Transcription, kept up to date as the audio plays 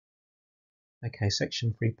Okay,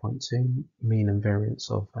 section 3.2, mean and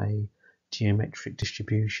variance of a geometric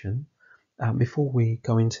distribution. Before we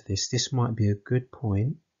go into this might be a good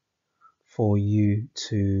point for you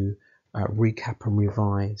to recap and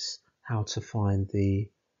revise how to find the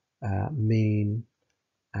mean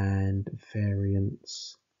and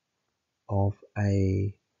variance of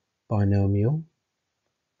a binomial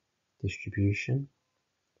distribution.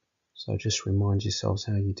 So just remind yourselves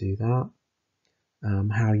how you do that.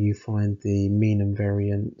 How you find the mean and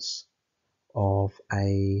variance of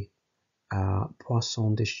a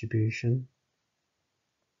Poisson distribution,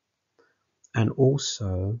 and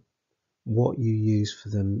also what you use for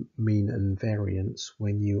the mean and variance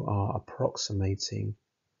when you are approximating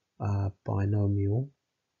a binomial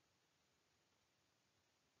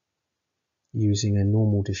using a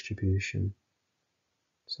normal distribution.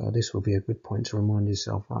 So this will be a good point to remind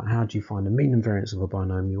yourself, right, how do you find the mean and variance of a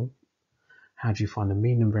binomial? How do you find the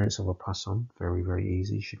mean and variance of a Poisson? Very, very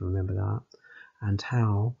easy, you should remember that. And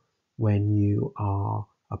how, when you are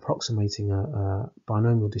approximating a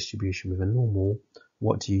binomial distribution with a normal,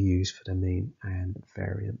 what do you use for the mean and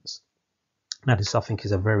variance? Now this, I think,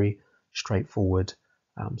 is a very straightforward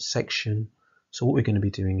section. So what we're going to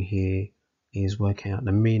be doing here is working out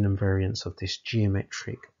the mean and variance of this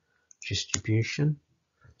geometric distribution.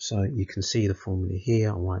 So you can see the formula here.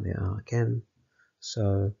 I'll write it out again.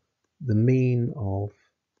 So the mean of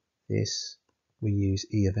this, we use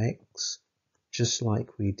E of x, just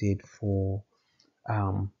like we did for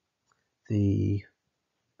the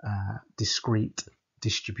discrete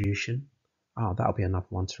distribution. Oh, that'll be another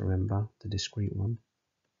one to remember, the discrete one.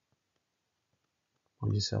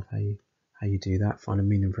 Remind yourself how you do that, find the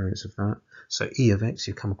mean and variance of that. So E of x,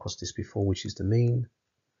 you've come across this before, which is the mean,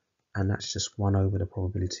 and that's just 1 over the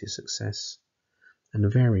probability of success. And the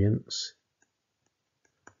variance,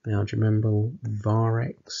 now do you remember var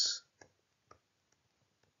x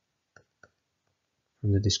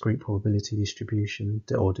from the discrete probability distribution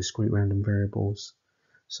or discrete random variables?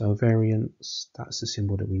 So variance, that's the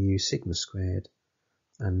symbol that we use, sigma squared,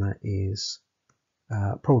 and that is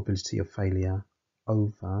probability of failure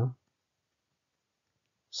over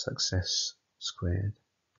success squared.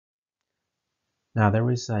 Now there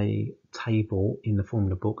is a table in the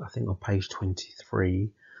formula book, I think on page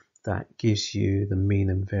 23, that gives you the mean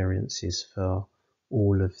and variances for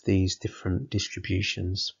all of these different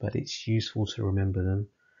distributions, but it's useful to remember them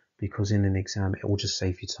because in an exam it will just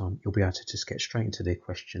save you time. You'll be able to just get straight into the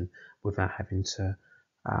question without having to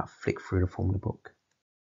flick through the formula book.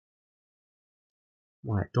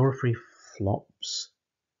 Right, Dorothy flips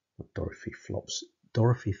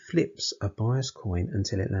a bias coin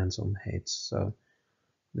until it lands on heads. So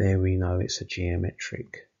there we know it's a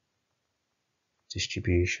geometric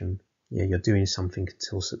distribution. Yeah, you're doing something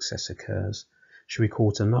until success occurs. Should we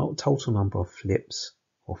call it a total number of flips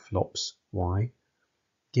or flops y?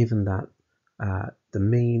 Given that the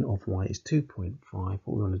mean of y is 2.5, what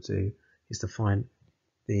we want to do is to find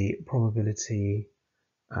the probability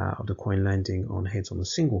of the coin landing on heads on a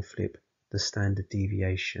single flip, the standard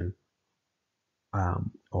deviation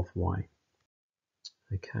of y.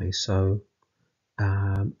 Okay, so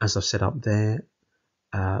as I've set up there,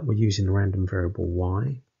 we're using the random variable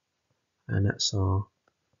y, and that's our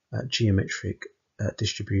geometric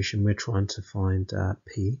distribution. We're trying to find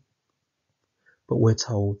p, but we're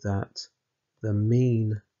told that the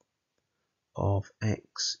mean of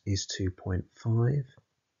x is 2.5,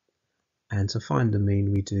 and to find the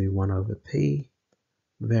mean we do 1 over p.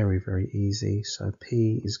 Very, very easy. So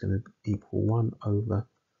p is going to equal 1 over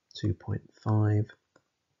 2.5.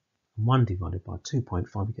 1 divided by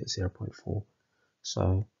 2.5, we get 0.4.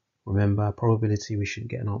 So remember, probability we should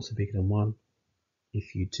get an answer bigger than 1.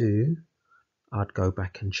 If you do, I'd go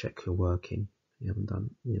back and check your working. You haven't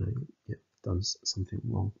done, you've done something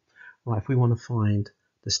wrong. Right, if we want to find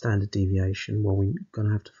the standard deviation, well, we're going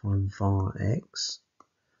to have to find var x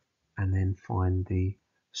and then find the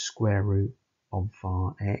square root of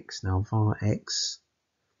var x. Now var x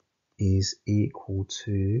is equal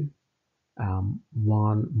to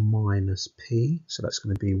 1 minus p, so that's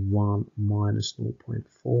going to be 1 minus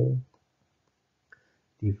 0.4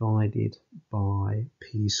 divided by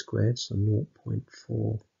p squared, so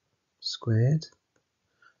 0.4 squared.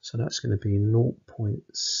 So that's going to be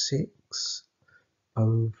 0.6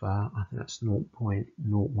 over, I think that's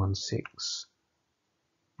 0.016,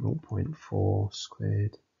 0.4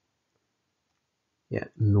 squared, yeah,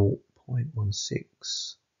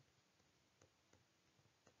 0.16.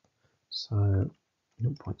 So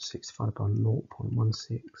 0.6 divided by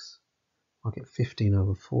 0.16, I'll get 15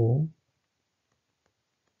 over 4.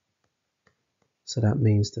 So that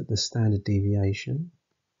means that the standard deviation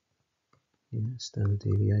standard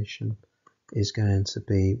deviation is going to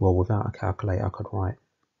be, well, without a calculator I could write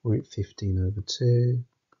root 15 over 2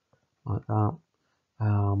 like that.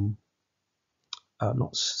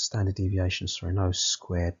 Not standard deviation, sorry, no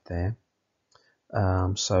squared there.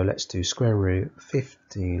 So let's do square root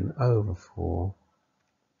 15 over 4,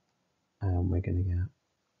 and we're going to get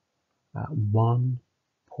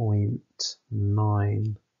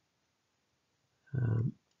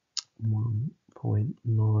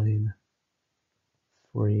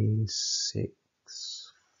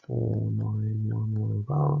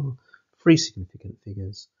three significant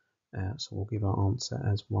figures, so we'll give our answer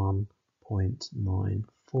as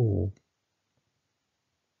 1.94.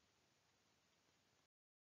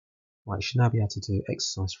 Right, you should now be able to do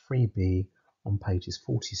exercise 3b on pages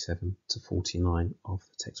 47 to 49 of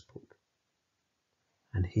the textbook.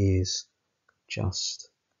 And here's just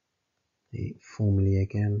the formulae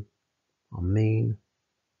again. Our mean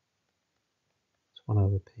is 1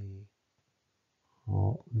 over p.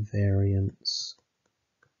 Our variance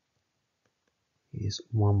is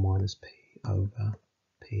 1 minus p over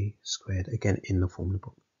p squared, again in the formula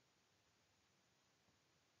book.